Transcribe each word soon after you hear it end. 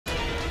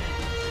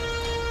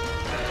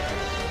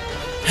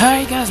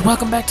Hi guys,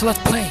 welcome back to Let's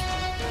Play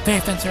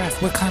Fairy Fencer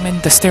F. We're climbing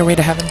the stairway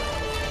to heaven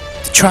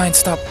to try and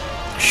stop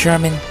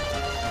Sherman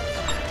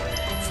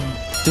from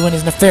doing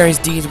his nefarious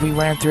deeds. We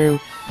ran through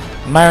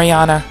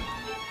Mariana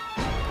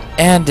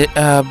and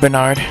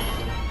Bernard.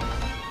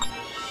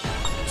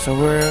 So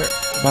we're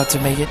about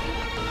to make it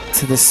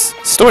to this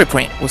story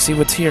point. We'll see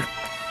what's here.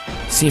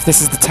 See if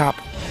this is the top.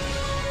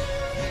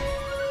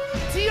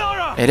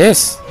 Tiara! It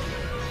is.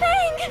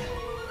 Fang!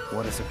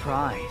 What a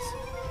surprise.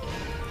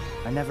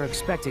 I never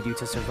expected you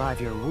to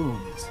survive your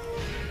wounds.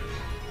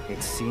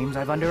 It seems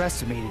I've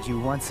underestimated you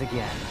once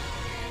again.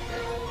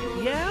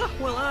 Yeah?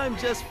 Well, I'm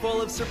just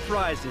full of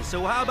surprises,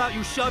 so how about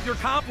you shove your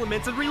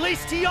compliments and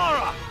release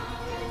Tiara?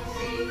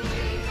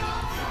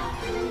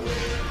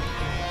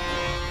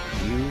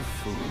 You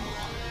fool.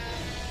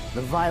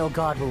 The vile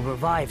god will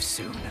revive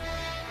soon.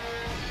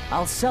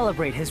 I'll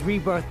celebrate his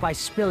rebirth by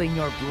spilling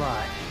your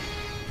blood.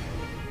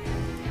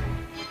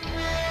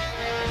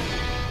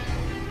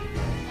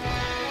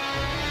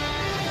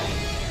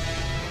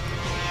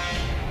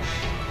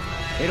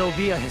 It'll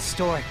be a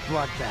historic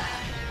bloodbath.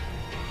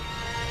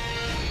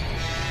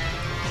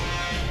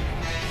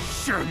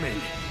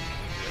 Sherman,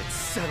 let's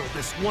settle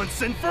this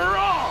once and for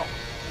all!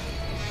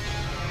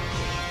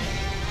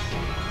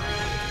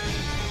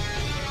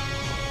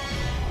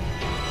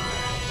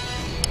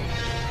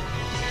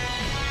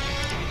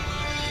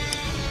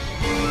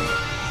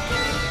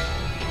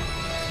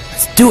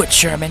 Let's do it,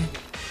 Sherman.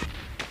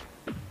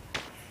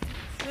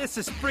 This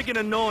is friggin'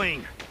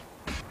 annoying.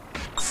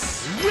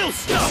 We'll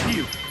stop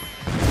you!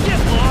 Get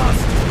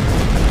lost!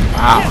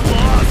 Wow. Get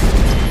lost!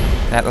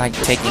 That like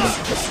taking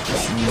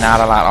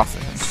not a lot off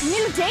of him.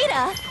 New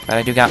data! But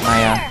I do got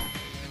my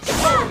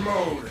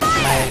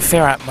my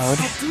Ferrat mode.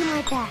 I'll do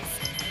my best.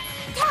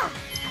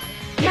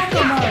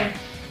 Knuckle mode.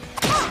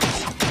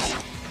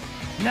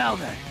 Now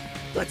then,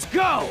 let's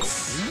go!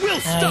 We'll I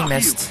stop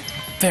missed. you!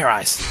 Fair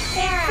eyes.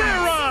 Fair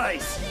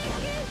eyes!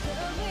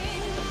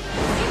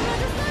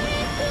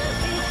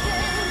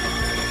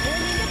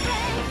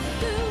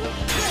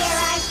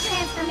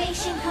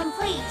 Transformation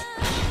complete.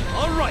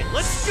 All right,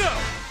 let's go!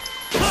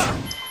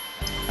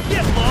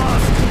 Get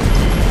lost!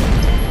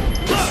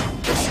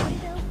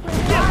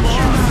 Get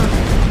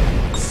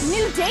lost!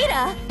 New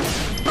data.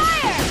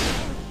 Fire!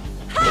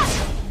 Ha!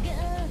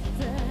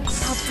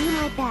 I'll do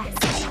my best.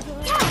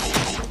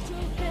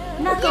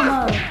 Knuckle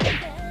mode.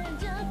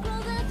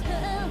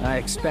 I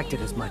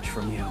expected as much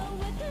from you.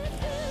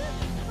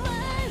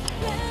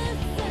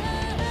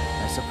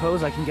 I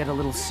suppose I can get a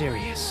little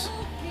serious.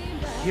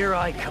 Here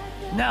I come.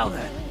 Now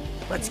then,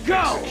 let's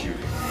go!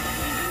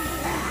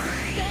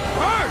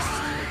 First!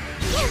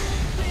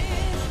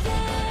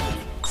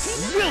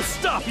 We'll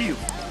stop you!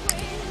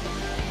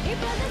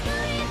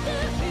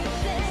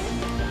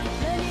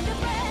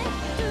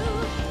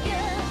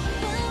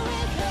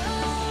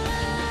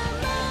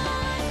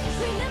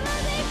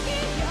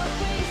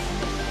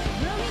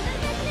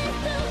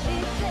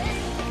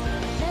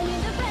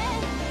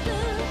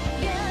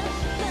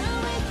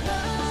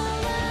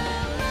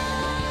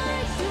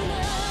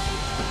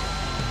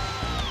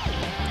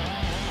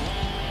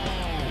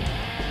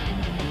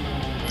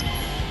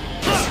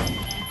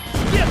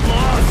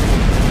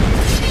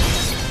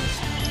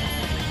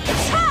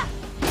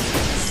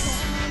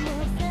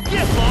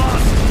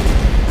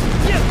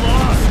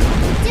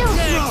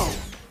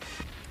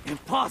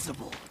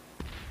 Impossible!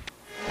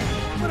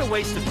 What a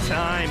waste of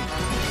time!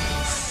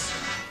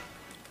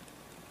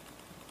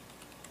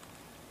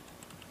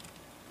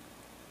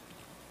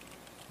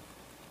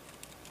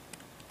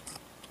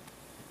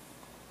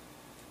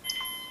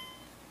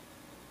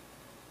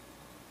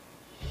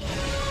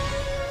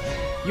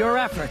 Your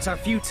efforts are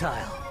futile.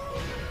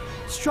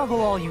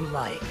 Struggle all you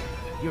like.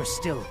 You're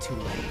still too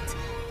late.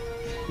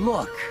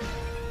 Look!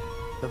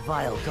 The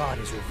vile god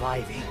is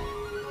reviving.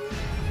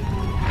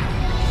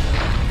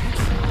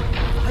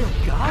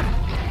 Vile god?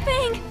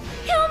 Fang,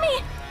 kill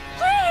me,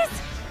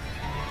 please.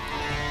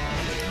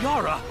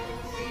 Yara!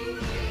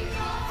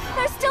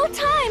 There's still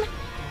time.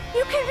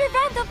 You can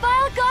prevent the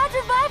vile god's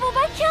revival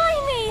by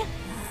killing me.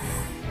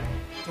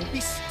 Don't be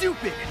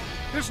stupid!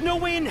 There's no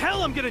way in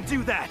hell I'm gonna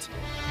do that!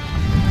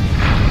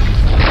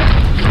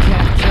 You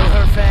can't kill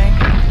her, Fang?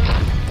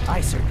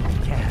 I certainly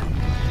can.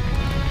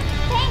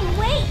 Fang,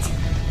 wait!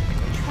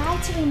 Try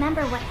to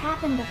remember what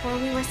happened before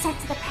we were sent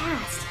to the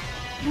past,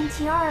 when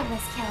Tiara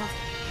was killed.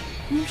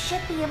 You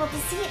should be able to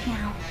see it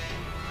now.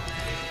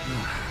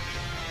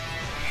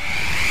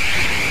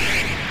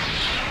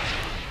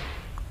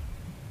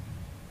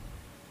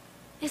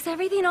 Is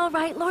everything all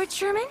right, Lord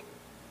Sherman?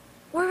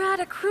 We're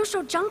at a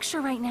crucial juncture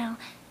right now.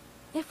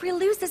 If we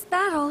lose this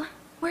battle,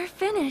 we're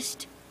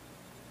finished.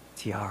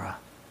 Tiara,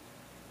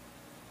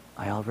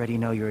 I already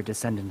know you're a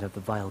descendant of the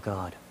vile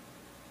god.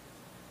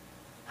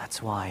 That's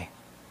why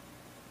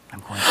I'm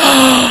going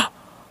to...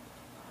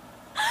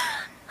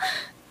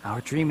 Our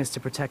dream is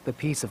to protect the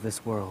peace of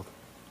this world.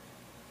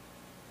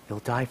 You'll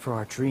die for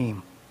our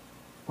dream,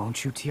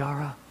 won't you,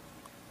 Tiara?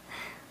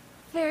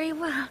 Very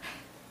well.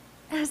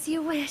 As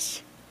you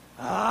wish.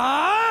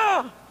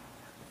 Ah!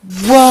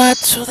 What?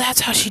 So that's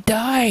how she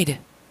died.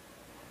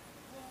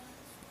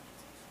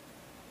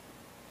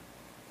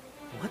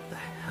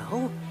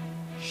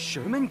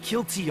 Sherman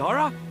killed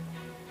Tiara?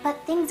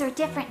 But things are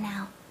different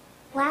now.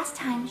 Last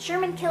time,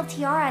 Sherman killed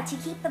Tiara to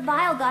keep the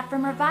Vile God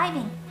from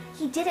reviving.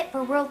 He did it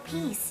for world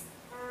peace.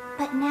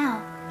 But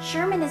now,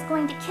 Sherman is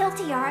going to kill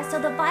Tiara so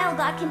the Vile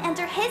God can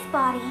enter his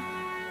body,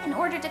 in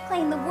order to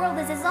claim the world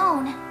as his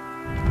own.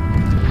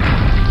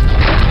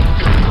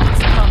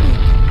 It's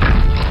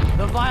coming!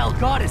 The Vile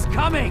God is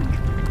coming!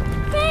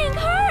 Fang,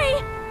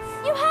 hurry!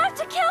 You have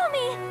to kill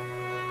me!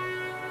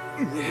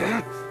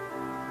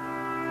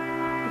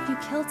 If you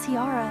kill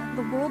Tiara,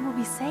 the world will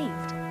be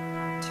saved.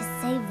 To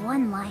save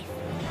one life,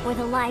 or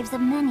the lives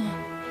of many.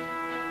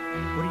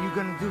 What are you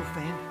gonna do,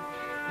 Fang?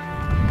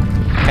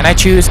 Can I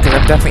choose? Because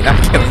I'm definitely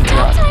not killing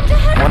Tiara.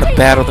 I want to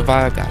battle the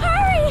Vile God.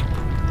 Hurry!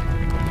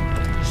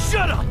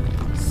 Shut up!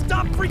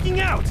 Stop freaking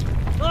out!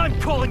 I'm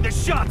calling the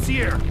shots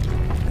here!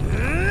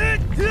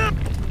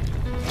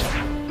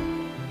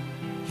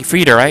 He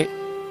freed her, right?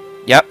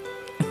 Yep.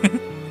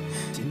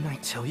 Didn't I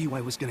tell you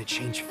I was gonna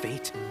change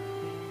fate?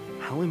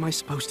 How am I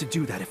supposed to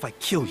do that if I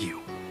kill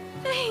you?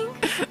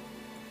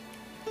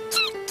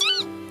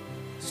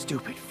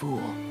 Stupid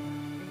fool.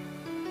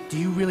 Do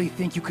you really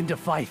think you can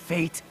defy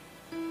fate?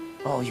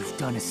 All you've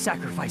done is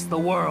sacrifice the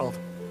world.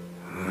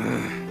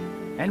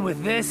 And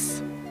with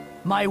this,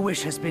 my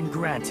wish has been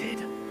granted.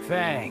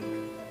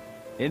 Fang,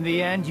 in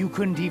the end, you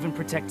couldn't even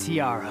protect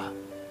Tiara.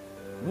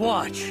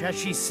 Watch as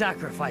she's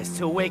sacrificed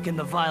to awaken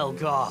the Vile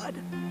God.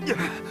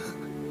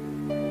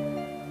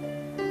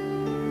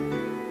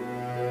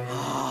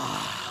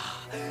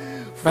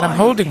 But I'm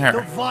holding her.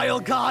 The Vile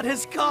God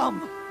has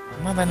come!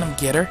 I'm not letting him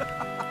get her.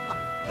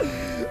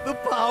 The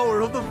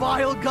power of the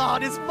Vile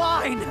God is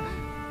mine!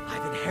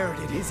 I've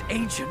inherited his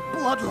ancient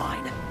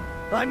bloodline.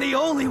 I'm the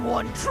only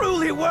one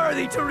truly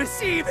worthy to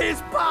receive his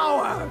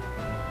power!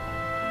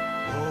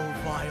 Oh,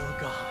 Vile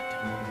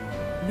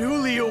God,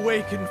 newly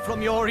awakened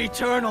from your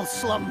eternal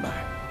slumber,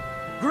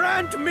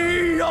 grant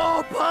me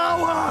your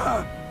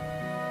power!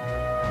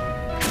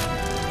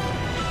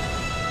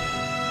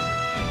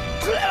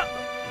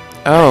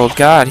 Oh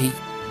God, he.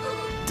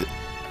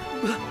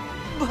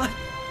 But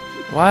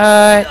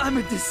What? I'm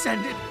a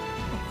descendant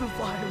of the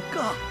Vile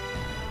God.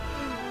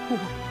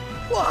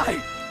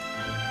 Why?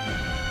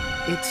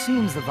 It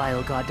seems the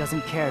Vile God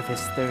doesn't care if his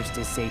thirst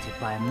is sated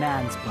by a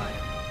man's blood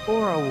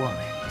or a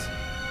woman's.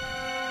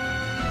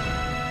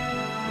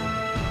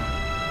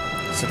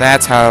 So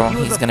that's how He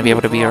was he's a gonna be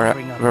able to fool be for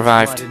offering up his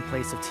revived. blood in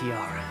place of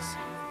Tiara's.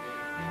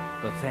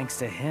 But thanks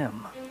to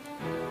him,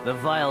 the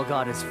Vile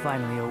God is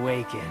finally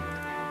awakened.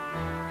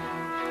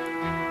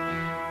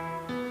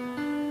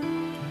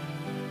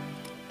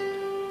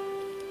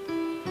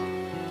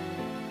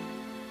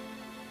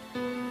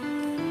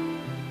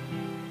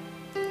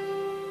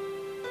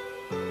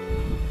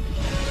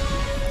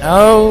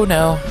 Oh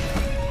no.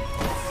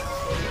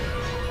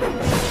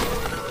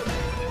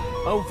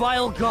 O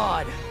Vile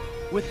God,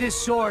 with this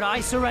sword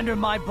I surrender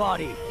my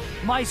body,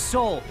 my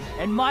soul,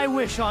 and my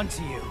wish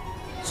unto you,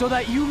 so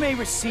that you may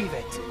receive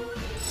it.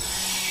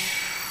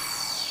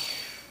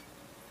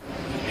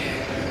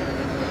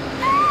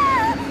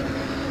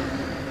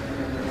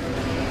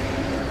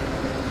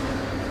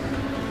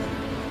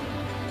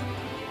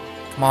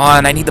 Come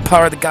on, I need the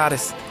power of the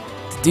goddess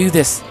to do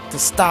this, to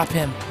stop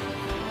him.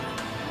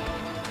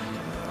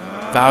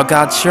 Vile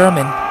God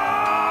Sherman.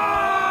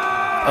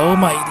 Oh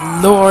my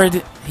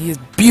lord, he is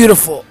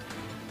beautiful.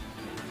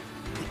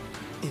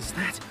 Is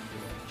that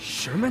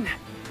Sherman?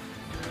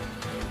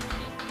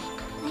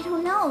 I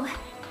don't know.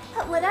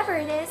 But whatever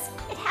it is,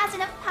 it has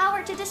enough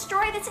power to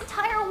destroy this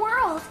entire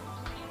world.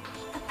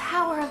 The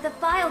power of the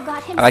Vile God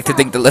himself. I like to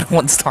think the little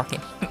one's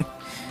talking.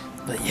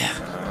 But yeah.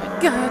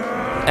 God.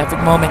 Epic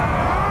moment.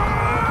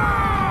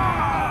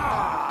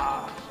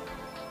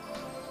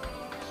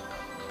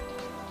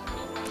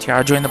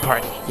 Tiara, join the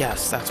party.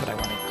 Yes, that's what I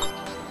wanted.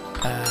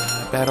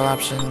 Battle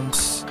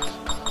options.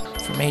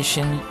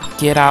 Formation.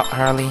 Get out,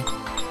 Harley.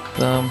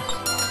 Boom.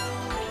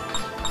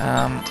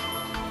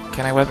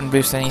 Can I weapon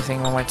boost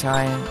anything one more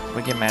time?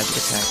 We get magic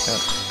attack though.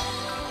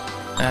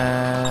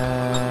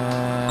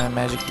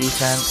 Magic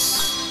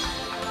defense.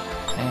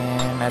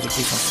 And magic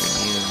defense for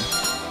you.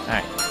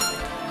 Alright.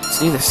 Let's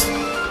do this.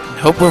 I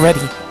hope we're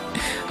ready.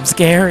 I'm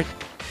scared.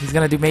 He's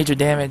gonna do major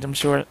damage, I'm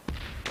sure.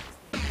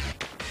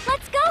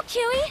 Let's go,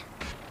 Chewie!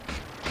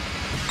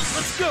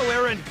 Let's go,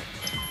 Aaron!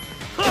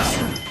 Huh.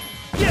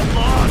 Get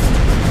lost!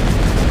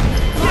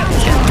 Get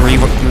Get lost! 3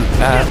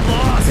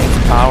 lost. things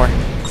of power.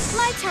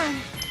 My turn!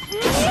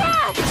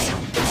 Yeah!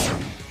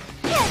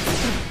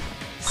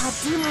 I'll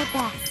do my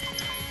best.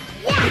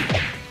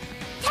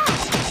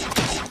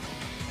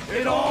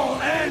 It all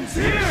ends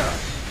here!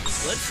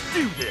 Let's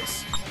do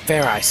this!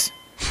 Fair Ice.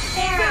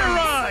 Fair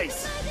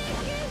eyes!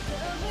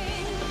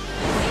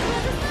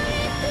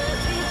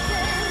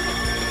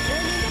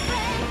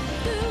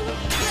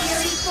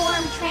 Fury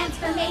form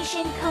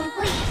transformation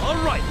complete.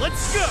 Alright,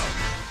 let's go!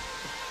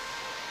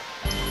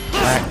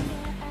 Alright.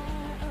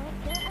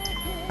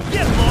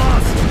 Get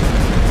lost!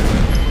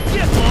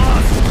 Get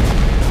lost!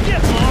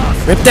 Get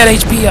lost! Rip that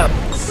HP up.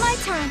 My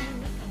turn!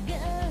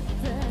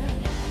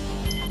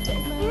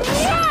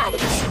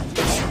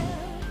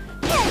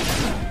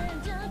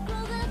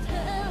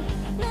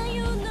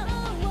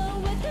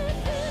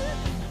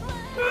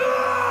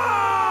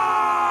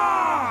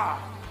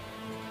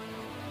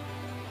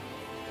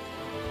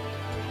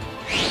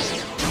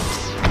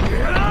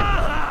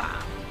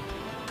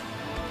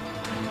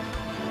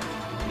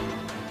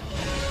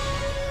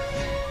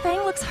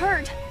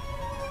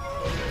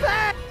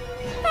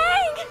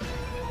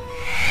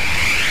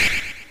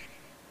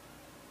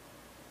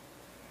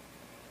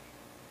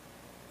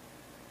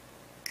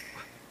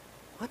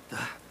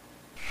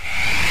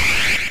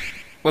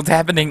 What's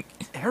happening?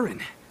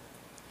 Aaron,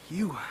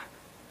 you...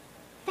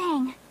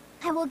 Fang,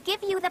 I will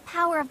give you the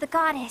power of the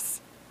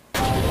goddess.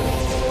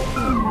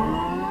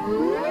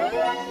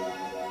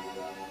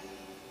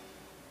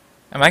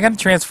 Am I gonna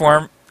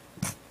transform?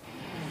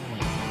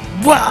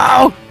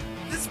 Wow!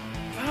 This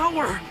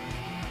power!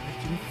 I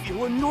can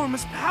feel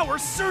enormous power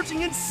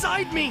surging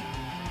inside me!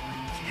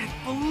 I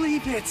can't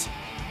believe it!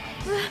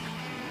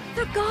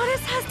 The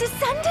goddess has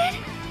descended?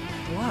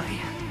 Why?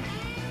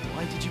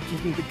 Why did you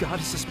give me the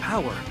goddess's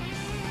power?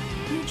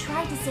 You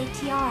tried to save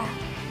Tiara,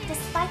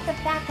 despite the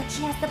fact that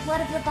she has the blood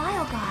of the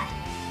Vile God.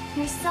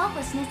 Your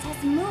selflessness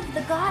has moved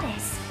the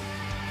goddess.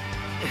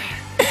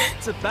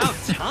 It's about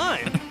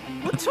time!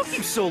 What took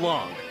you so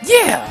long?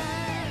 Yeah!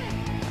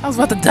 I was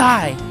about to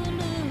die.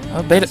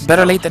 Oh,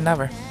 better late than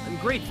never. I'm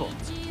grateful.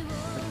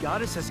 The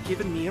goddess has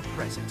given me a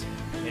present,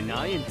 and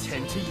I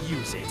intend to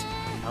use it.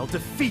 I'll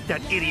defeat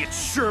that idiot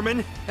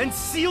Sherman and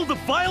seal the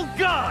Vile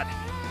God!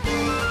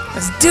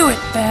 Let's do it,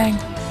 Fang!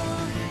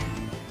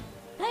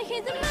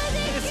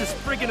 This is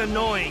friggin'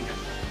 annoying.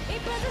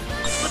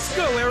 Let's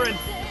go, Aaron!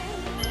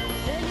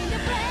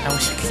 I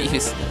wish I could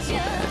use it so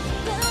bad.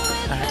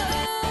 Alright.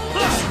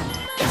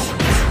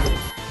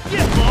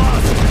 Get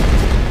lost!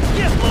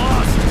 Get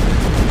lost!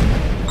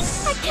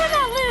 I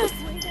cannot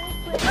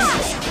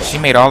lose! She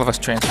made all of us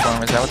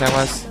transform, is that what that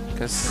was?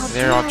 Because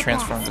they're all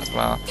transformed as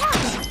well.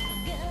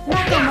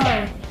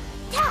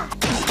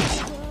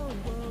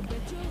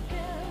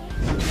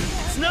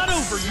 It's not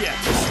over yet!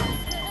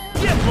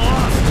 Get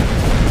lost!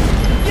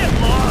 Get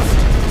lost!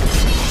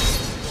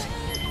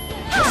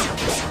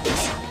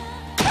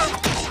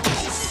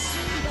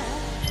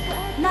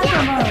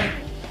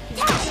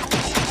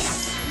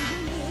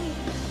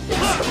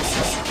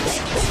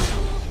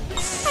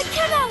 I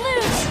cannot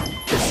lose!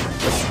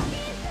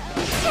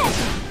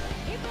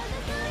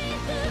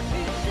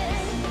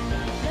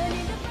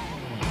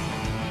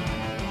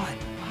 What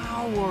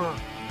power!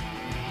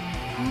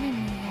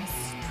 Enemy is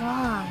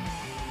strong.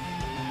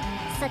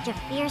 Such a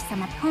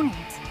fearsome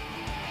opponent.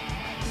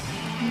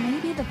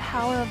 Maybe the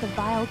power of the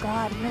Vile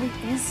God really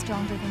is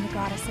stronger than the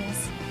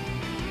goddesses.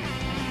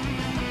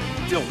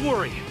 Don't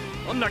worry!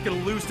 I'm not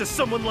gonna lose to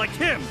someone like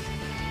him!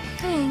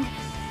 Fang,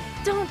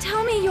 don't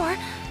tell me you're...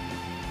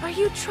 Are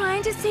you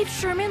trying to save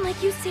Sherman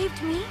like you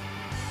saved me?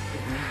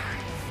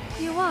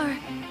 You are,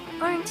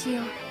 aren't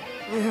you?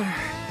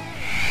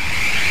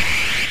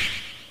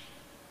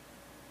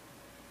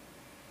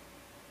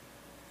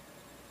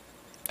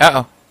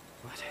 Uh-oh.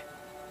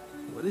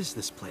 What is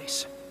this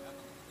place?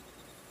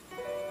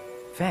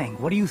 Fang,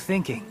 what are you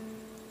thinking?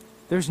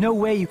 There's no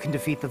way you can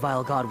defeat the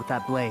Vile God with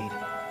that blade.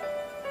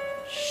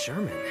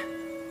 Sherman?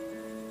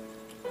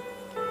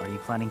 Are you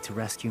planning to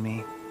rescue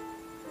me?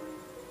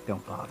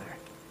 Don't bother.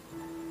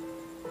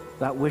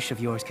 That wish of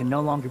yours can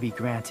no longer be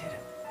granted.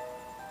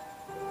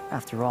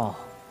 After all,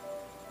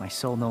 my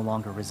soul no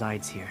longer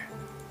resides here.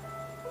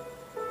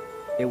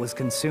 It was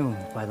consumed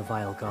by the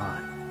Vile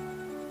God.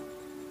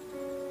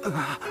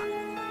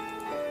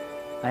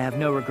 I have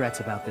no regrets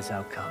about this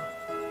outcome.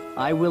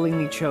 I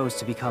willingly chose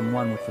to become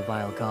one with the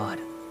Vile God.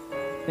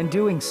 In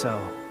doing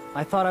so,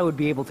 I thought I would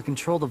be able to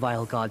control the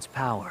Vile God's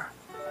power.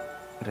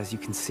 But as you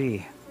can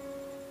see,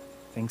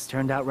 things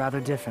turned out rather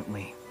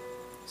differently.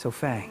 So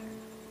Fang,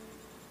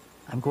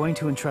 I'm going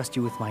to entrust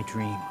you with my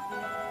dream.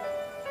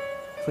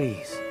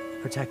 Please,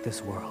 protect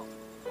this world.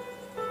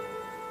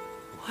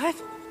 What?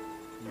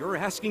 You're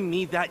asking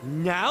me that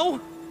now?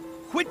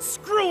 Quit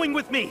screwing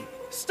with me!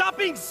 Stop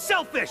being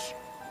selfish!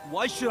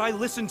 Why should I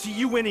listen to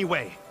you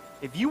anyway?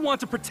 If you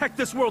want to protect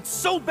this world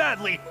so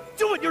badly,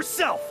 do it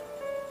yourself!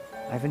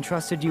 I've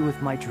entrusted you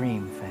with my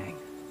dream, Fang.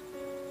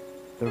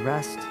 The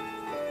rest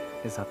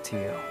is up to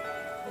you.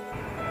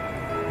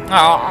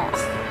 Oh.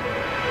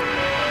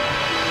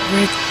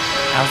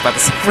 I was about to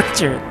say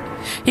Richard.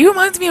 He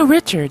reminds me of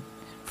Richard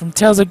from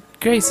Tales of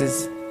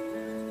Graces.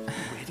 You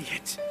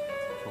idiot.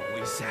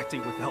 Always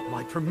acting without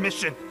my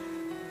permission.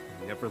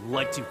 I never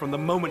liked you from the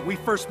moment we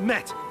first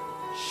met.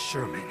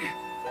 Sherman.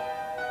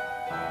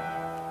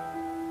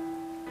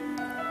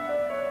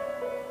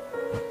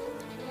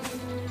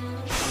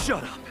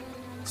 Shut up!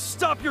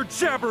 Stop your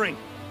jabbering!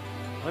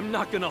 I'm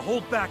not gonna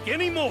hold back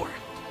anymore!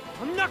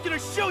 I'm not gonna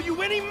show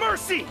you any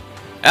mercy!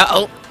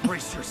 Uh-oh.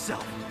 Brace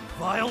yourself,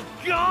 Vile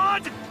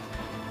God!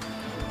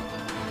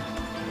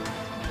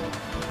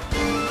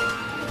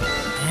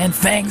 And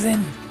Fang's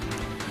in.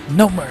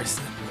 No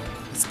mercy.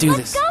 Let's do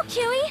this. Go,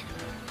 Kiwi!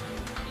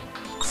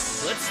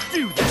 Let's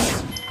do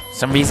this! For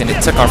some reason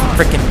it took our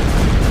frickin'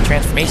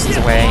 transformations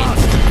away.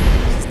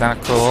 It's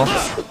not cool.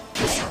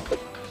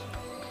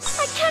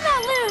 I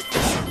cannot lose!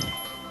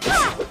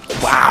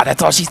 Wow,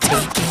 that's all she's taking.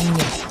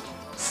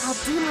 I'll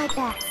do my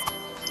best.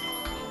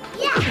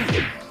 Yeah!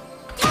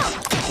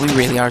 We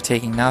really are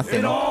taking nothing.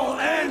 It all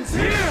ends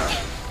here!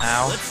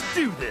 Ow. Let's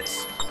do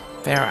this!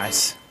 Fair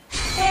eyes.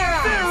 Fair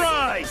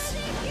eyes!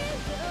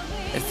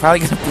 It's probably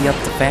gonna be up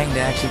to Fang to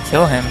actually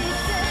kill him,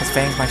 because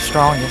Fang's my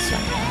strongest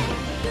right now.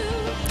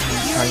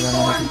 He's probably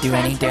gonna let him do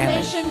any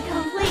damage. Transformation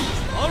complete.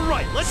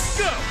 Alright, let's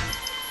go!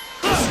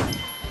 Huh.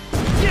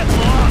 Get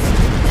lost!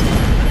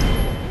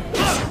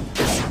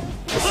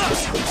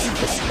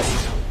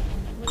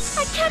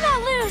 I cannot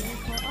lose!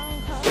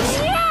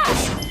 Yeah!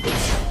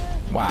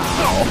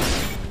 Wow.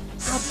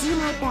 I'll do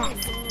my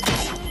best.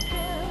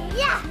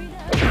 Yeah!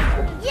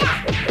 Yeah!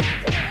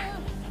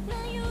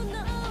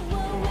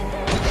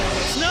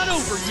 It's not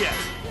over yet!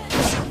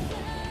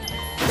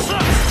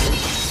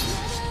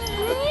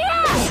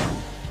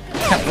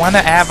 Wanna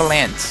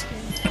avalanche.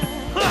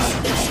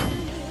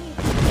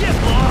 Get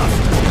lost!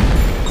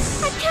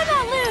 I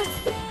cannot lose!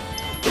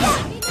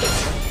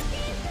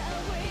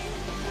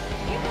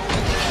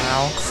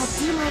 Ow. I'll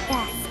do my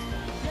best.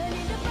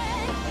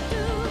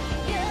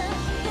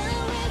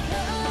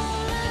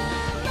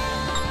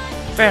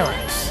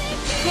 Pharaohs.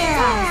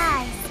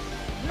 Paradise.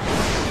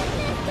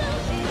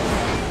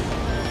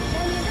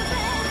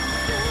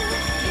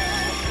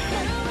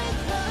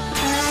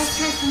 Paradise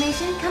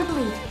transformation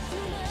complete.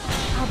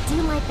 I'll do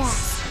my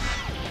best.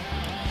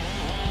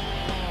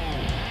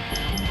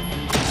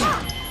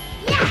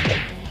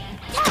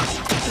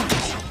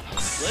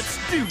 Let's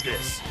do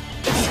this!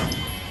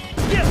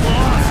 Get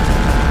lost!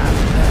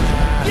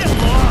 Get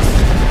lost!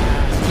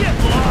 Get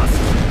lost!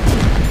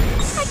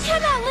 I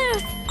cannot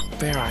lose!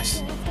 Pharaohs.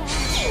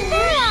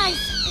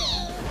 Paradise!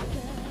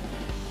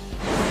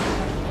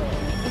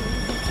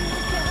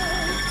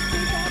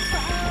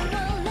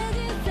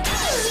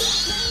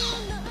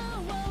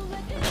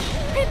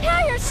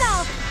 Prepare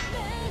yourself!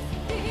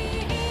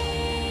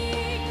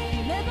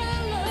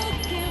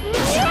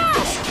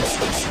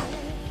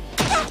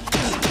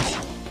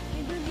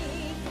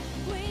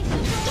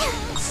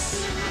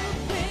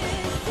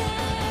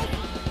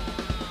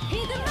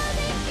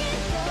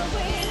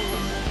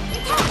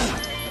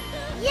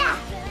 Yeah!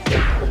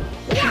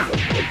 Yeah!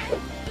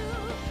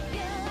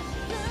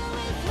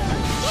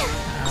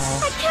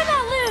 I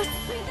cannot lose!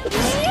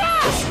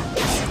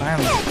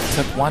 Finally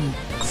took one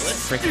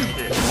freaking do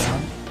this.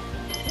 down.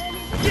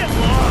 Get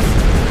lost!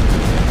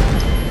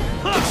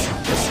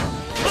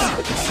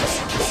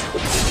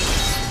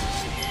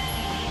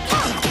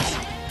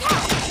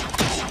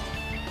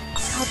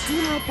 I'll do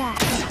my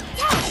best.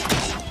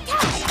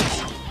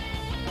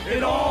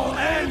 It all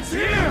ends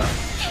here!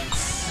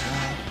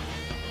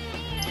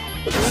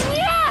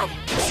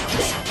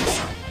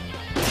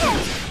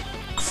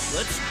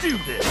 Let's do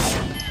this!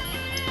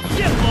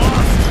 Get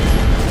lost!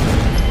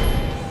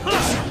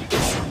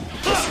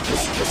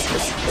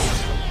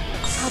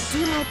 I'll do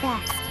my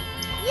best.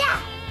 Yeah!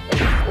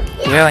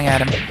 Wailing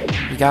at him.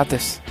 We got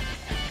this.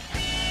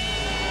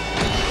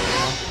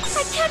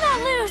 I cannot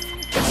lose!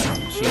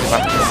 She's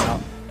about to come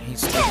out.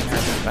 He's taking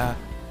her back.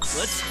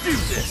 Let's do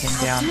this! Taking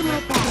I'll down. do my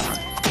best.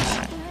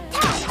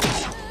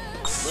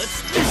 Let's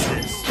do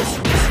this!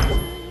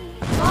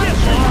 Get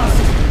lost!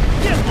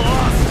 Get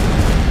lost!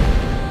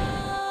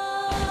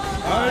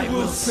 I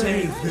will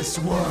save this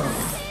world.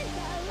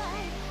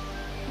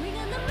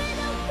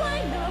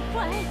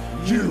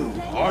 You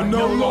are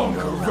no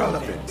longer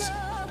relevant.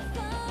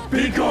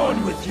 Be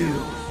gone with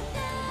you.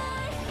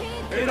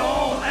 It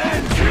all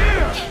ends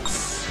here!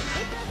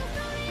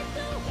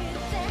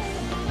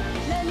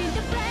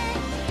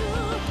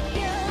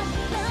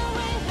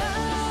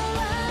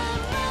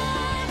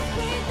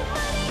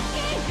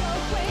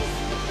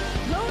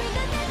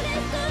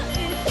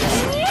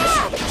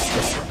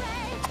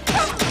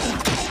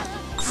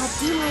 I'll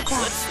do my best.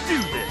 Let's do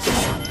this!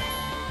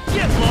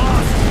 Get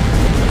lost!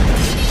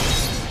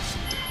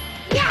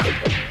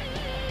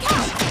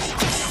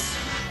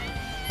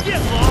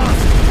 Get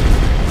lost!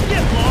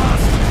 Get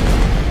lost!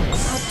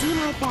 I'll do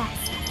my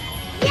best.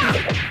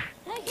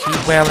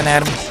 Keep wailing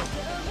at him.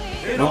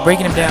 We're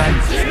breaking him down.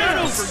 It's not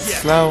over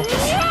yet! Slow.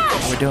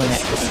 We're doing it.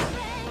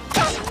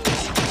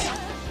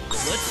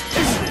 Let's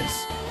do this!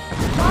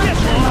 Get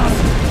lost!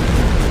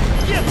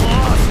 Get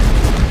lost!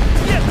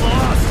 Get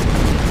lost!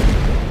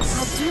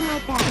 I'll do my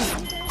best.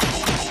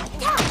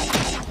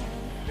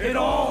 It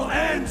all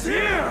ends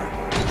here!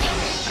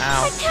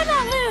 Ow.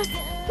 Cannot lose!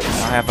 I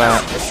have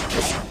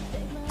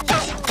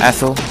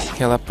Ethel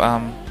heal up her.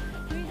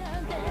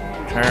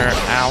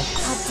 Ow.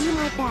 I'll do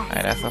my best.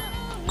 Alright, Ethel.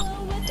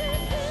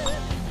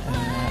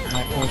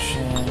 High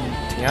potion.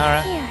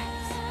 Tiara. Here.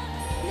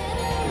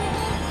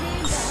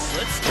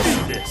 Let's do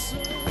this!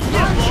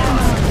 Get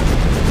lost!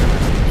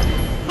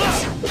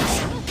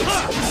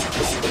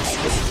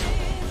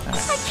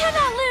 I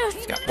cannot lose!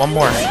 Got one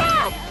more.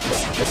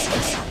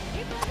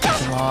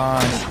 Come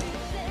on.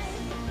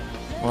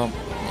 Well,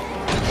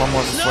 one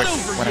more before not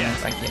over what I yet.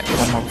 mean, like, yeah,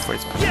 one more before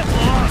it's gone. Get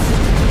lost!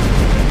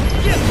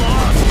 Get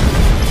lost!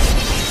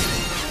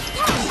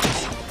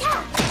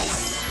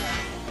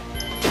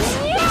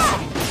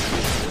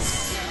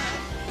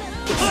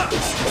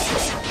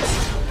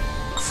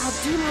 I'll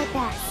do my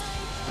best.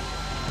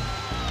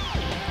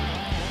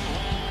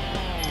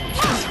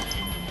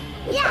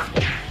 Yeah!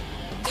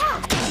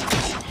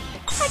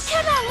 I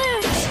cannot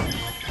lose!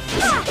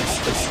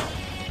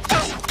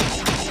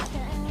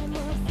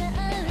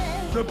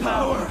 The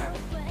power!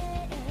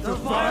 The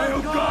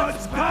vile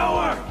god's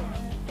power!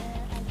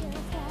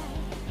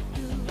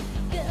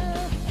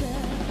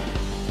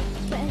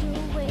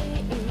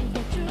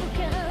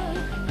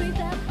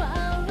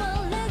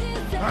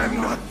 I'm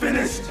not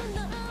finished!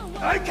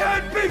 I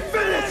can't be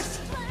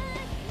finished!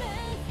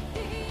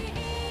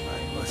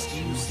 I must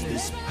use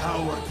this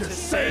power to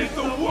save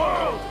the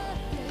world!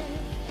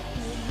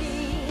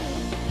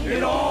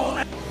 It all...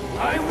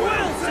 I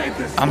will save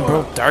this Umbral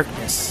world!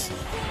 darkness.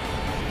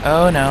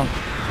 Oh no.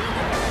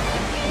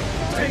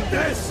 Take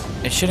this!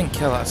 It shouldn't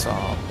kill us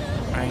all,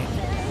 right?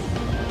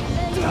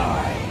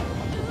 Die!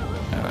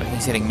 Oh,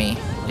 he's hitting me.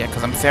 Yeah,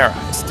 because I'm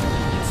Pharaohized.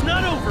 It's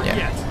not over Yeah.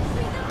 yet.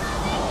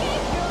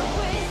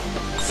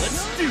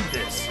 Let's do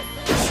this.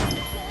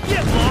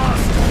 Get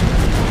lost.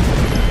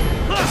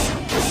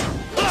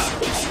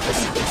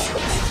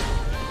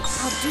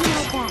 I'll do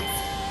my best.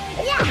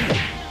 Yeah!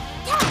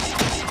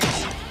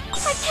 I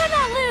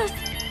cannot lose!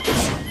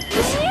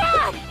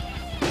 Yeah!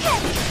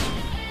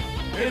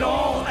 It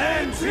all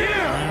ends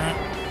here!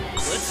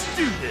 Let's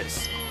do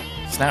this.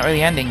 It's not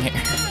really ending here.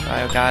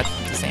 Oh god,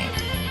 the same.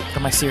 Look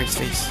at my serious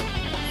face.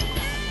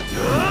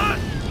 I'll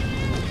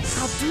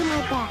do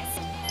my best.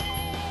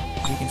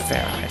 You can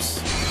Pharaohize.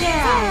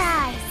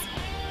 Pharaohs!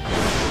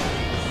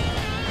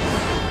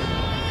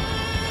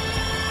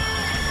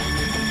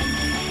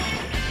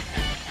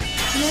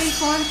 Fury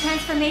form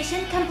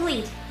transformation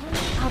complete.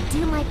 I'll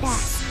do my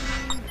best.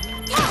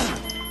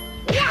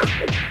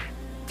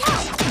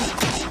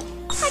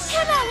 I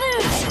cannot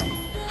lose!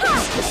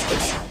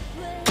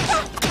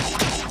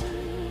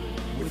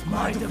 With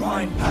my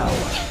divine power,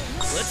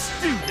 Let's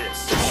do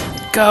this.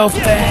 Go,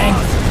 Fang!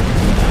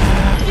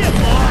 Get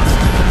lost.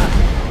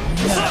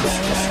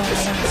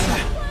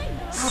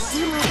 I'll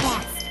do my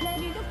best.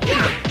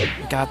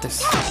 We got this.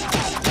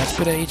 That's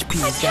bit of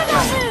HP. I He's got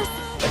cannot it. lose!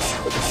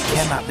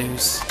 Cannot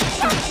lose.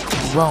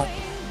 We won't.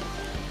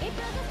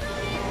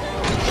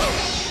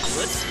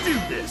 Let's do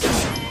this.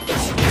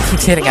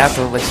 Keeps hitting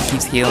after, but she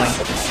keeps healing. I'll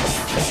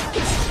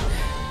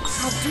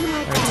do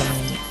my Every best.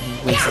 time he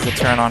wastes a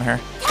turn on her.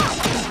 I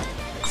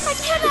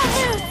cannot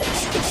lose!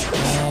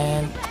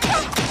 And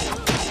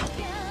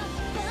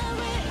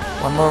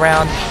one more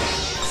round.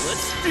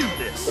 Let's do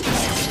this.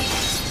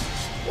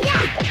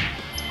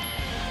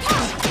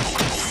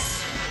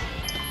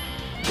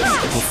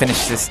 We'll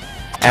finish this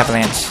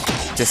avalanche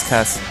just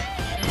cuz.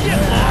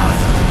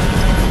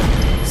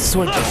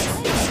 Sword dance.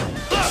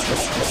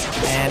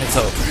 And it's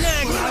over.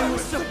 I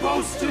was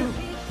supposed to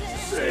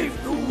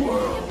save the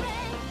world.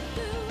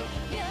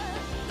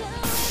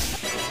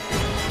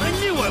 I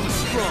knew I was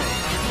strong.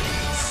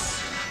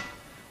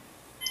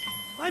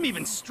 I'm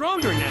even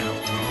stronger now.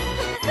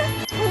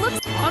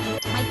 Looks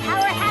my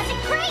power has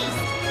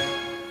increased!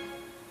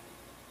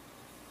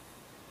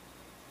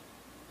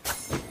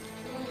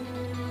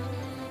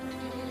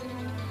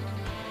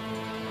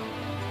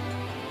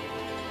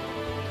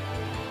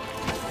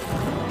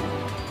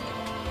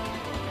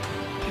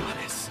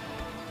 Goddess,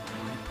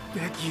 I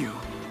beg you.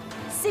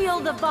 Seal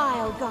the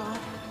vial, God.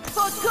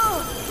 For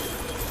good!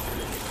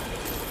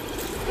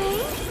 Fang?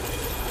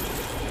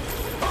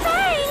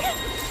 Fang!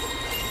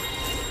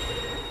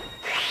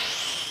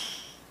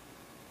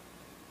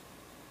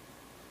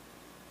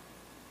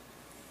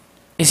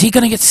 Is he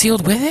gonna get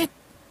sealed with it?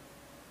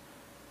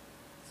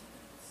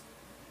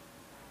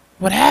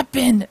 What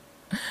happened?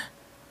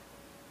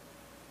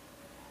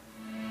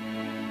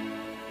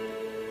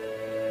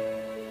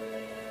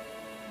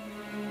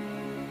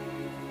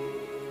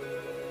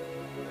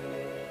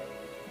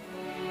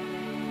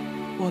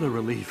 What a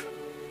relief.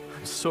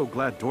 I'm so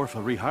glad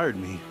Dorfa rehired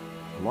me.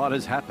 A lot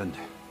has happened.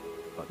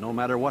 But no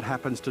matter what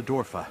happens to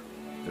Dorfa,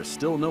 there's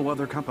still no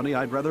other company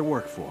I'd rather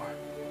work for.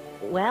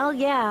 Well,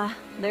 yeah.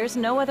 There's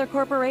no other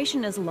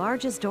corporation as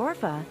large as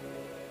Dorfa.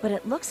 But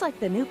it looks like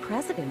the new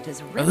president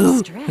is really Ooh,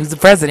 strict. who's the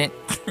president?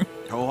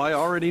 Oh, I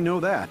already know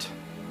that.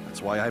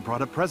 That's why I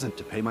brought a present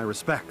to pay my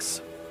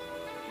respects.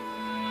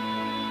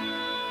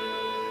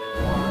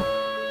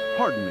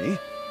 Pardon me.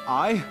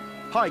 I,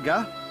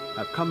 Taiga,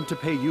 have come to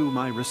pay you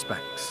my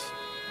respects.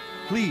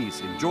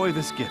 Please enjoy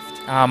this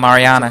gift. Ah, It's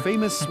Mariana. a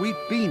famous sweet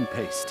bean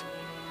paste.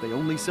 They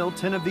only sell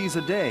 10 of these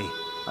a day.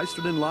 I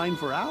stood in line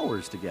for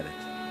hours to get it.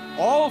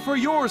 All for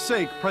your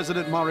sake,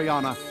 President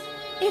Mariana.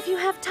 If you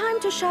have time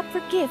to shop for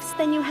gifts,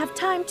 then you have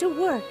time to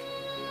work.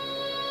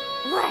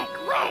 Work,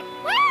 work,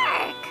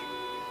 work!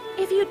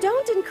 If you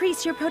don't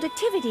increase your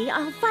productivity,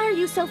 I'll fire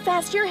you so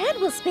fast your head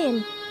will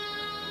spin.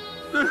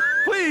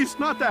 Please,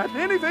 not that.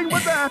 Anything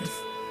but that.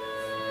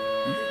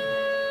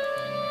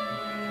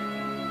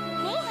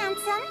 Hey,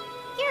 handsome.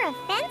 You're a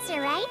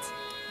fencer, right?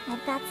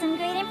 I've got some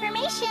great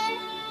information.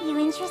 You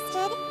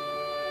interested?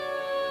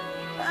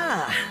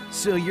 Ah,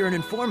 so you're an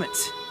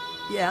informant.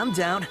 Yeah, I'm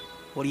down.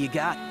 What do you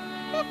got?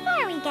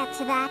 Before we get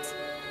to that,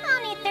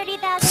 I'll need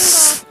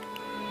 30,000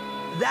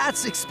 gold.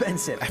 That's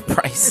expensive.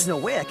 Price. There's no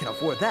way I can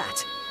afford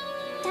that.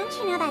 Don't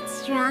you know that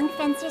strong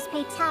fencers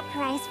pay top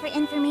price for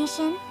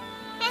information?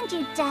 And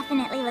you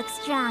definitely look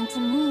strong to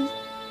me.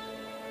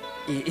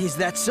 Is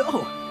that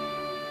so?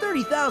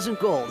 30,000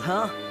 gold,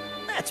 huh?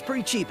 That's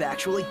pretty cheap,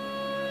 actually.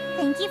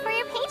 Thank you for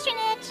your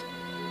patronage.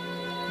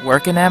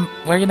 Working that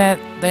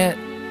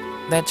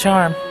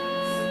charm.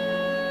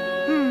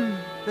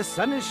 The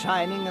sun is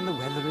shining and the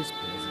weather is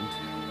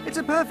pleasant. It's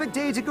a perfect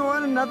day to go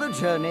on another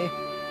journey.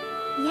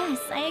 Yes,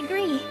 I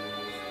agree.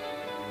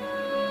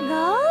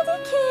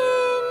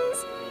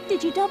 Goldikins!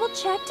 Did you double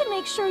check to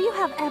make sure you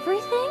have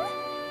everything?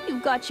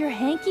 You've got your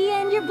hanky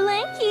and your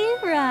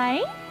blankie,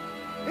 right?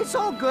 It's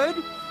all good.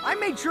 I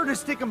made sure to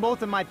stick them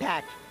both in my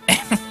pack.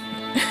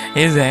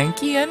 His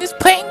hanky and his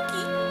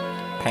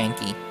panky.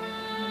 Panky.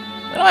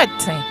 What do I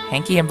say?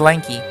 Hanky and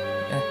blanky.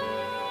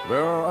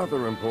 There are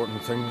other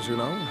important things, you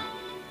know.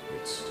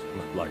 It's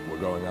not like we're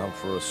going out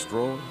for a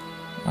stroll.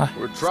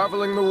 We're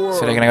traveling the world.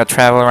 So they're gonna go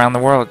travel around the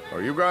world.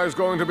 Are you guys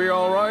going to be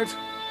all right?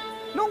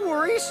 No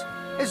worries.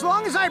 As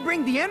long as I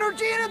bring the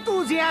energy and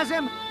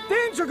enthusiasm,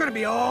 things are gonna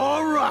be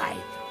all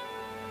right.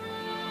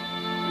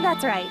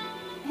 That's right.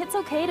 It's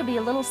okay to be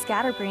a little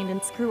scatterbrained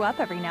and screw up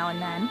every now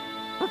and then.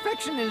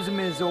 Perfectionism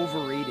is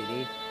overrated,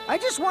 eh? I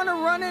just want to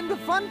run into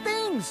fun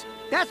things.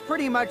 That's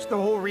pretty much the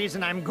whole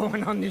reason I'm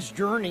going on this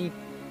journey.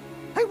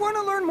 I want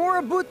to learn more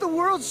about the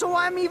world so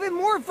I'm even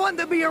more fun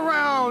to be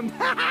around.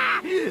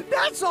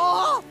 That's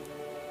all.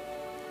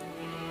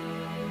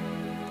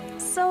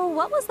 So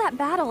what was that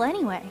battle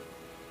anyway?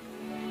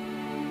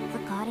 The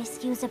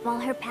goddess used up all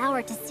her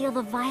power to seal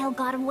the vile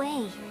god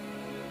away.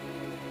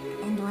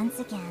 And once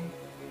again,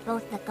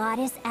 both the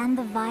goddess and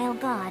the vile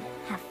god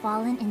have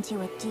fallen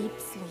into a deep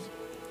sleep.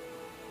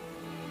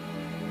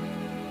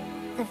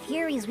 The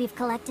Furies we've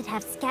collected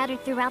have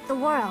scattered throughout the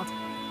world,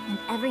 and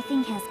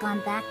everything has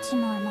gone back to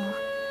normal.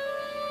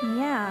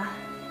 Yeah,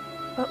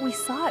 but we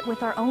saw it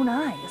with our own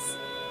eyes.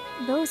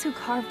 Those who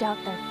carved out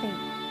their fate,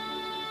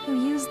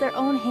 who used their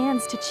own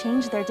hands to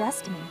change their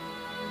destiny.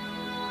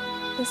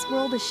 This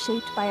world is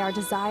shaped by our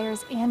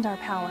desires and our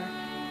power,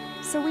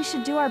 so we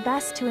should do our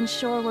best to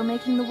ensure we're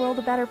making the world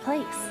a better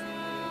place.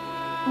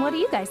 What do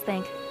you guys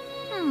think?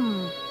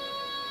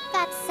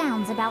 That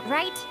sounds about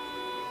right.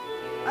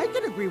 I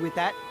can agree with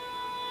that.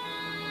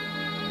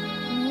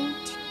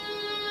 Neat.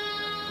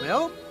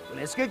 Well,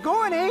 let's get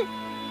going, eh?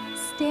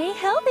 Stay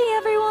healthy,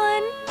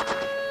 everyone!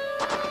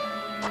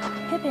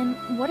 Pippin,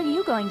 what are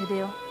you going to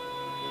do?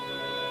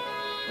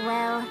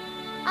 Well,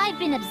 I've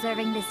been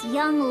observing this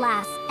young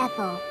lass,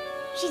 Ethel.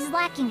 She's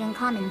lacking in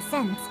common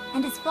sense,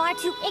 and is far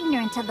too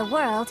ignorant of the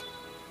world.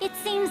 It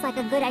seems like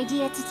a good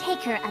idea to take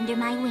her under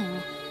my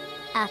wing.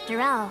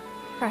 After all,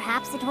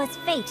 perhaps it was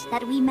fate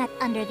that we met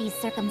under these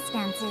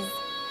circumstances.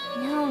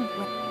 No,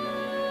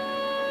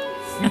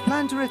 You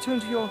plan to return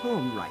to your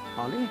home, right,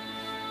 Holly?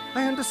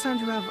 I understand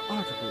you have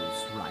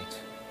articles, right?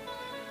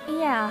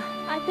 Yeah,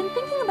 I've been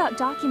thinking about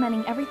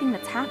documenting everything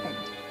that's happened.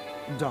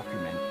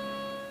 Document.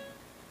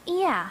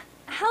 Yeah,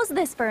 how's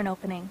this for an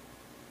opening?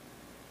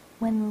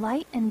 When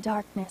light and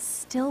darkness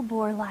still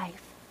bore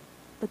life,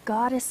 the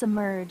goddess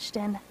emerged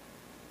and...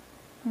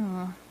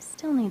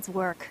 still needs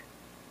work.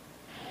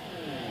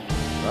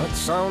 That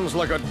sounds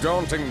like a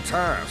daunting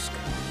task.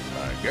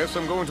 I guess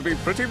I'm going to be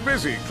pretty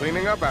busy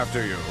cleaning up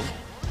after you.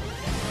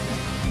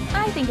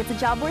 I think it's a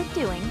job worth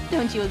doing.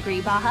 Don't you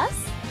agree,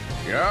 Bahas?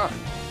 Yeah,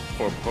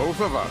 for both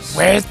of us.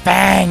 Where's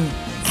Bang?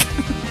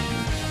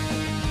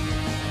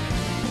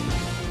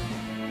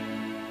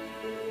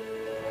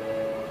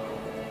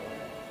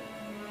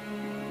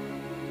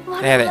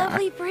 What There a they are.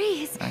 lovely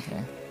breeze.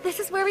 Okay. This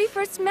is where we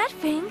first met,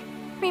 Fing.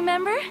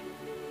 Remember?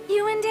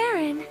 You and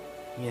Aaron.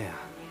 Yeah,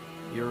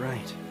 you're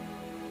right.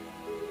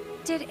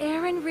 Did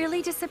Aaron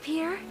really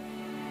disappear?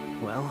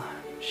 Well,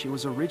 she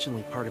was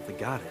originally part of the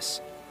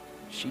goddess.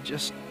 She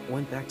just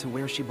went back to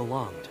where she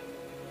belonged.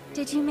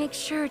 Did you make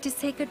sure to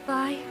say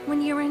goodbye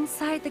when you were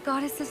inside the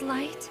goddess's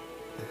light?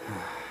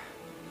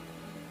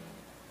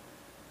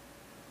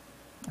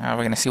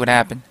 We're gonna see what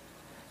happened.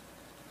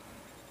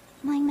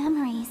 my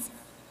memories,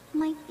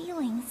 my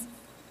feelings,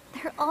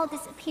 they're all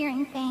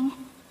disappearing, Fang.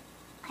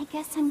 I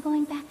guess I'm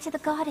going back to the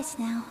goddess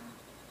now.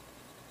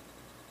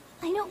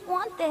 I don't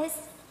want this.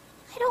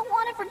 I don't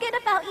want to forget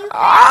about you,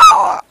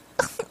 Fang.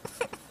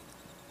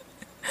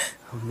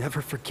 I'll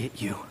never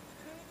forget you.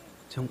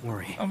 Don't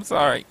worry. I'm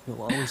sorry.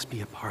 You'll always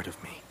be a part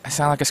of me. I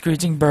sound like a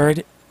screeching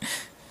bird.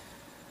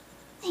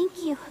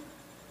 Thank you.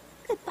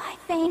 Goodbye,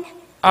 Fang.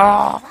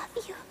 Oh, I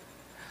love you.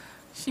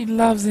 she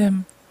loves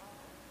him.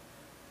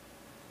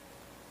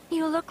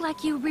 You look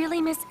like you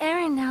really miss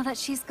Erin now that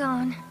she's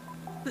gone.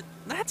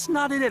 That's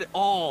not it at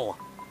all.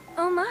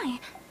 Oh my.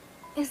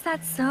 Is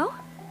that so?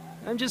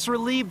 I'm just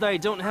relieved that I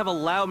don't have a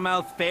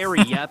loudmouth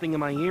fairy yapping in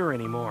my ear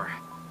anymore.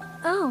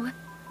 Oh,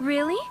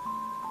 really?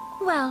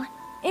 Well,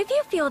 if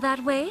you feel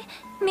that way,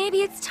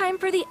 maybe it's time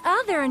for the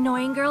other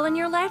annoying girl in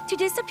your life to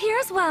disappear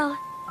as well.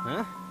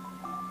 Huh?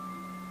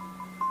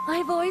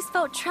 I've always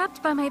felt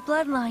trapped by my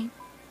bloodline,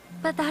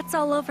 but that's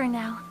all over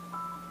now.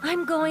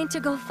 I'm going to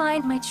go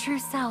find my true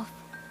self.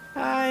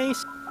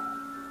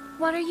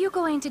 What are you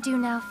going to do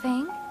now,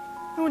 Fang?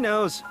 Who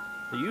knows?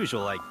 The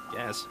usual, I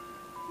guess.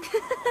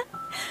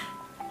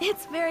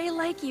 It's very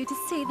like you to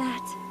say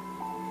that.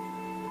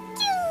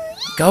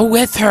 Go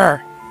with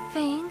her.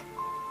 Fang,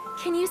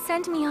 can you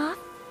send me off?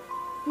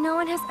 No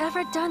one has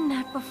ever done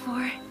that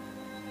before.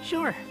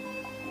 Sure.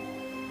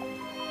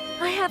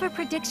 I have a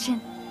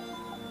prediction.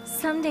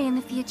 Someday in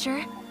the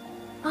future,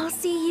 I'll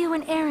see you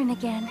and Aaron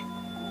again.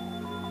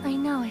 I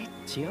know it.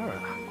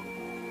 Tiara.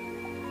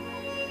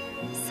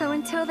 So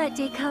until that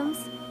day comes,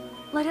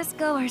 let us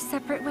go our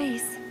separate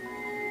ways.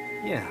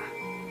 Yeah.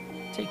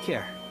 Take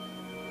care.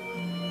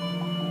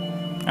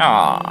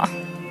 Aww.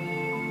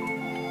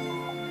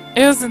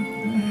 It was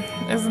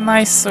a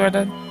nice sort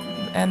of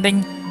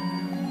ending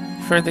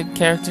for the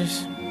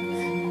characters.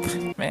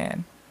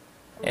 Man.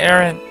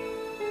 Aaron.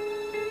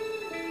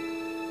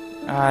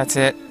 That's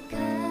it.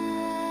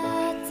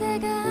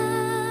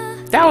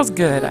 That was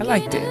good. I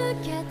liked it.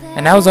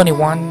 And that was only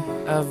one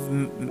of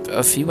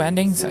a few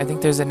endings. I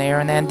think there's an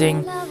Aaron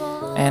ending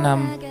and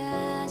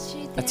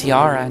a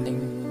Tiara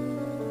ending,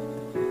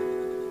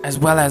 as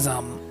well as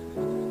a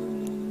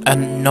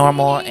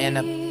normal and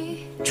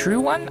a true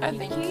one. I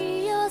think.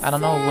 I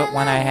don't know what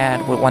one I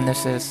had. What one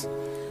this is.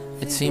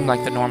 It seemed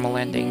like the normal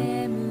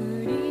ending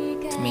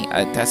to me.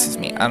 That's just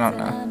me. I don't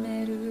know.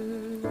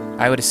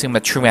 I would assume a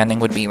true ending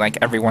would be like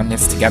everyone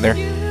is together,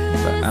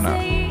 but I don't know.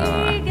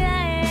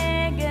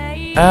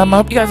 I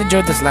hope you guys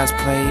enjoyed this Let's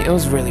Play. It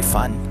was really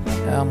fun.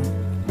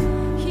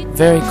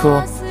 Very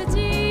cool.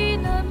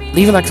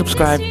 Leave a like,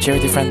 subscribe, share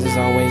with your friends as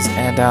always,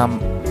 and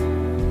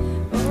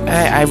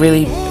I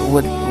really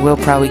will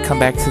probably come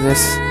back to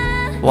this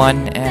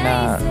one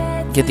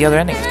and get the other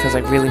endings because I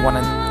really want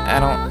to. I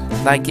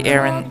don't like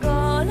Aaron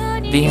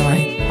being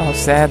like all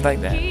sad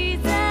like that.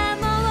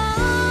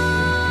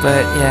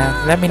 But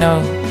yeah, let me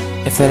know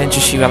if that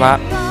interests you a lot,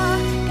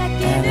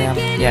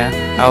 and yeah,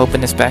 I'll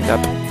open this back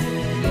up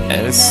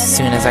as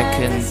soon as I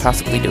can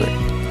possibly do it.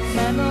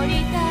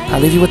 I'll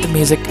leave you with the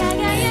music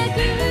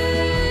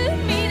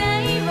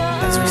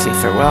as we say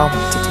farewell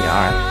to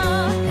Tiara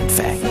and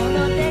Faye.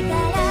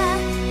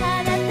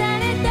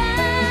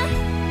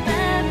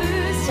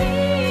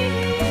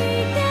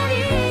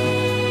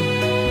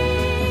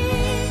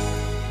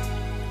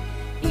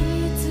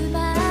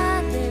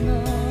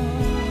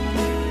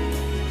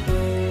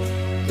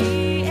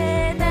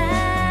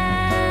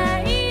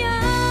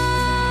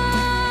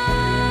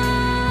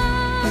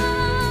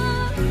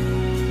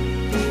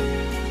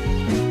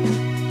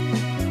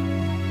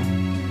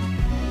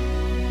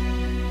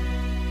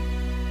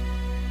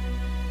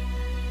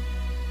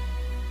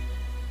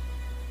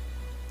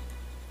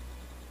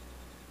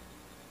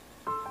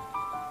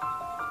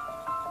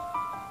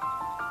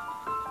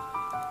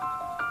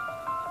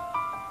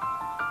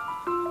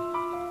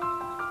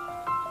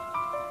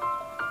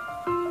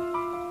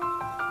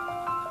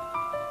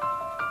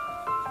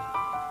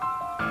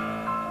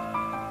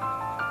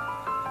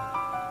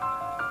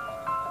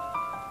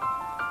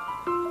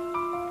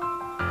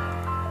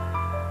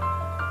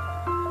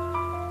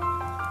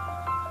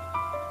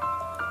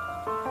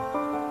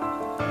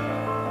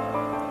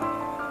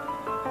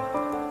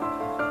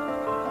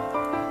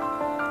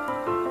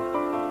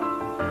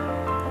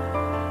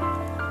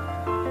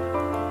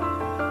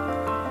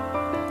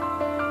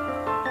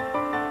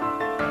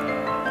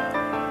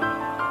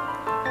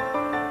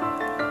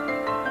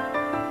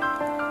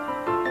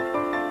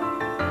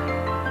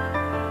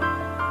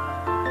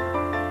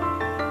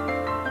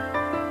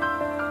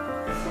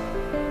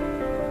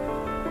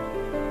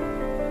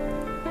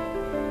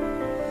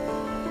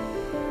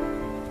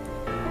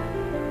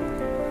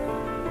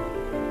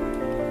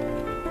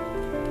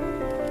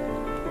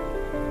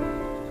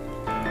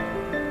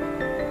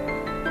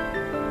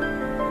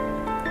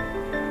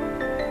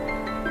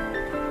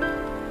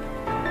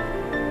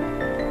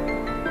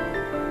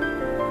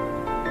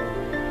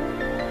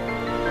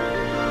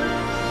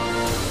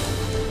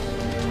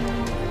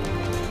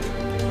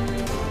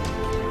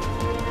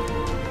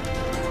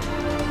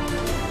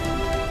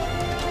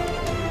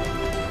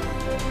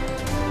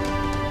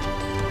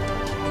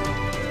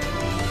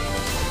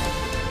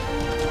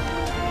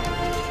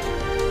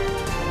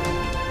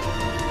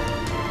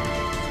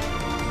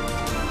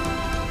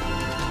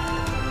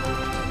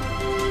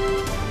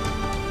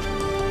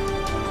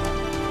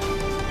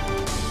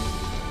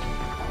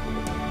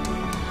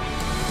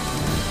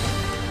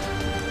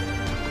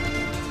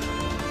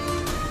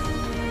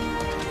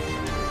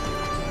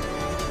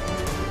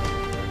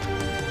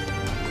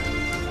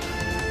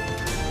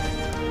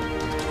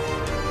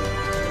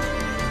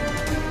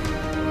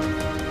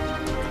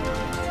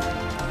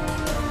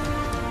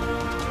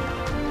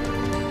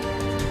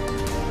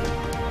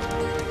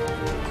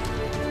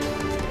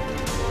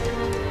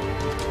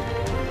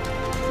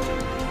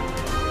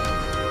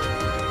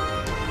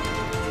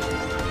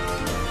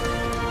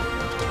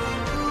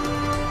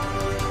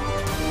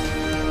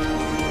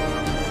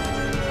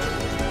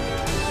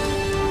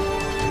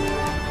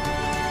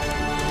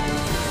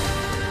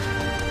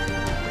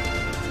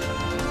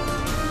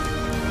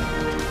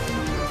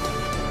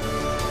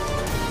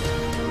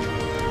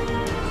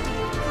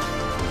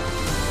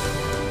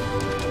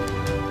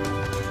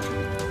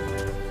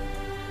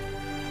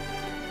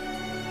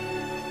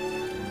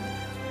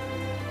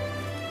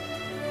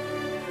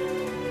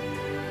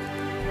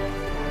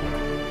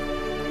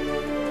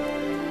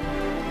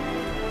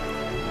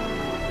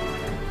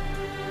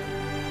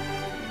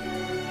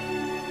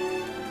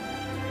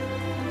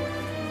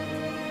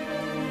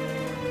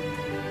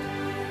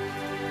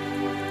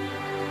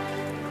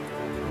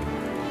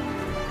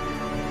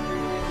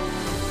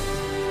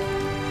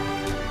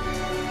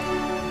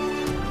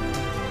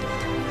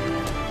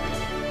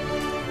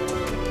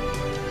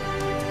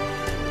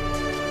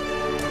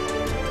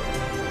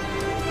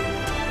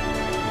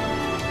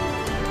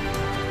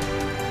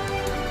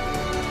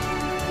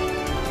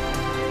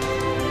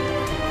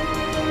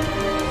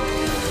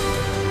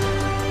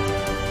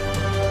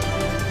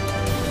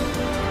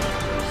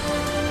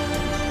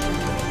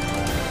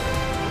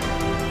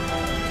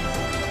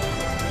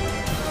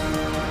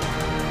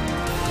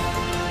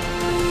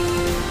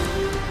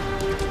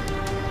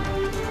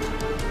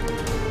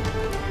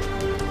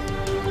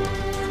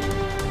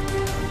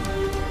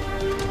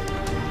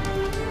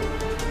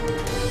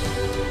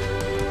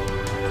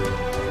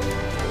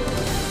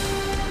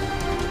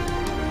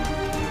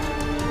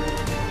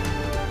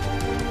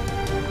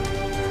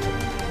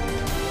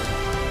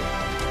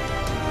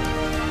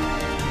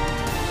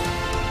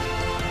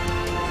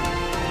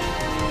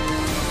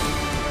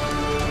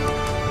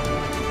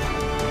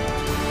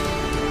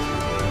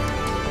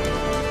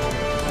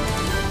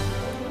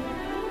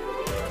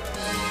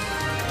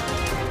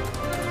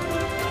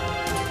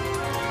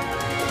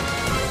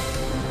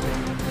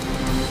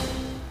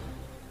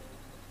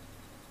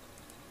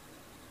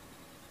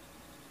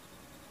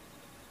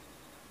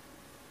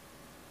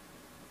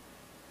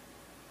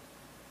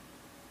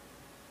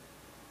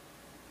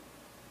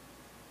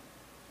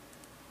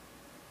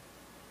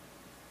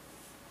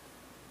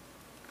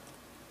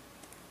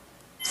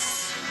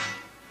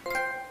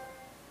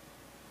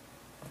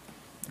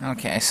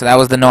 Okay, so that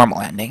was the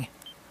normal ending.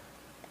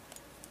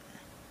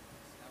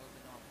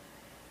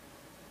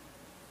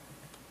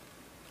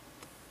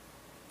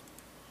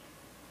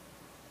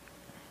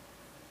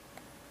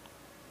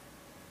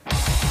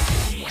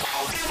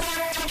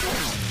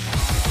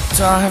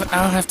 So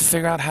I'll have to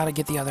figure out how to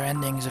get the other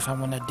endings if I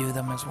want to do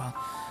them as well.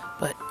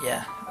 But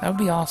yeah, that would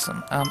be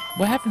awesome.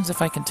 What happens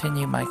if I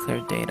continue my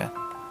cleared data?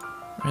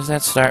 Where does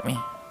that start me?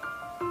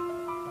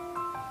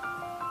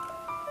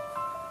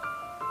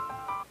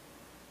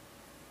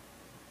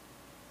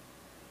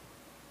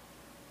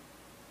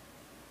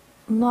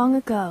 Long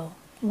ago,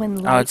 when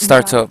Oh, light it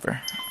starts and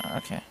over.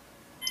 Okay.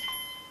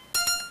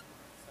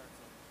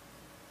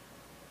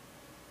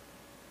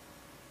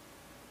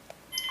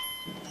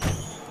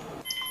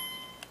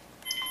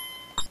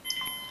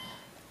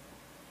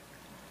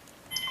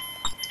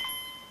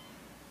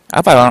 I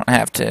hope I don't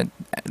have to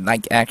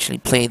like actually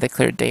play the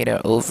clear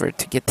data over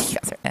to get the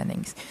other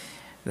endings.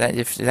 That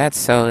if that's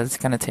so, it's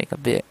gonna take a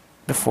bit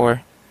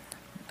before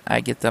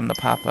I get them to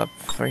pop up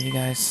for you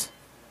guys.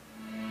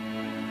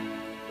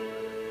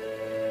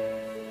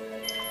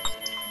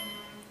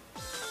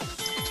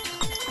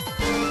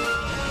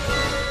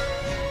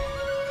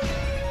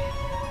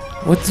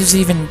 What is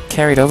even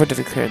carried over to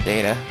the clear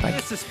data? Like,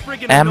 This is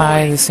friggin' am I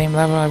annoying. the same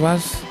level I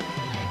was?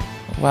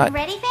 What?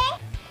 Ready, Fang?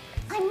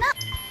 I'm not.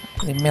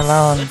 Leave me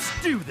alone.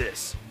 Let's do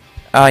this.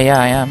 Oh yeah,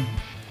 I am.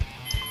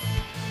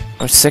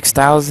 Or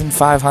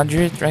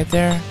 6,500 right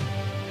there.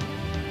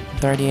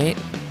 38.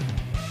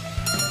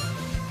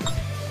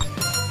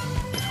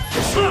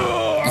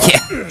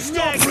 Yeah.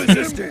 Stop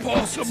resisting!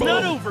 It's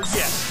not over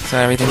yet. So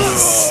everything's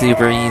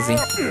super easy.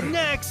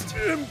 Next.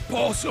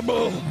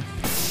 Impossible!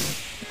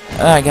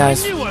 Alright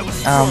guys. I knew I was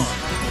strong.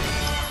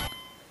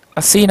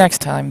 I'll see you next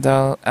time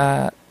though.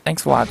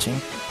 Thanks for watching.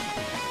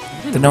 I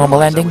didn't The normal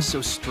realize I ending. was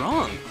so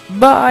strong.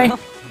 Bye. Well,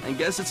 I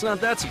guess it's not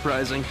that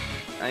surprising.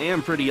 I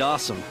am pretty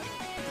awesome.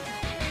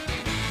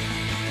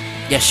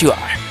 Yes, you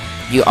are.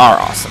 You are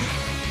awesome.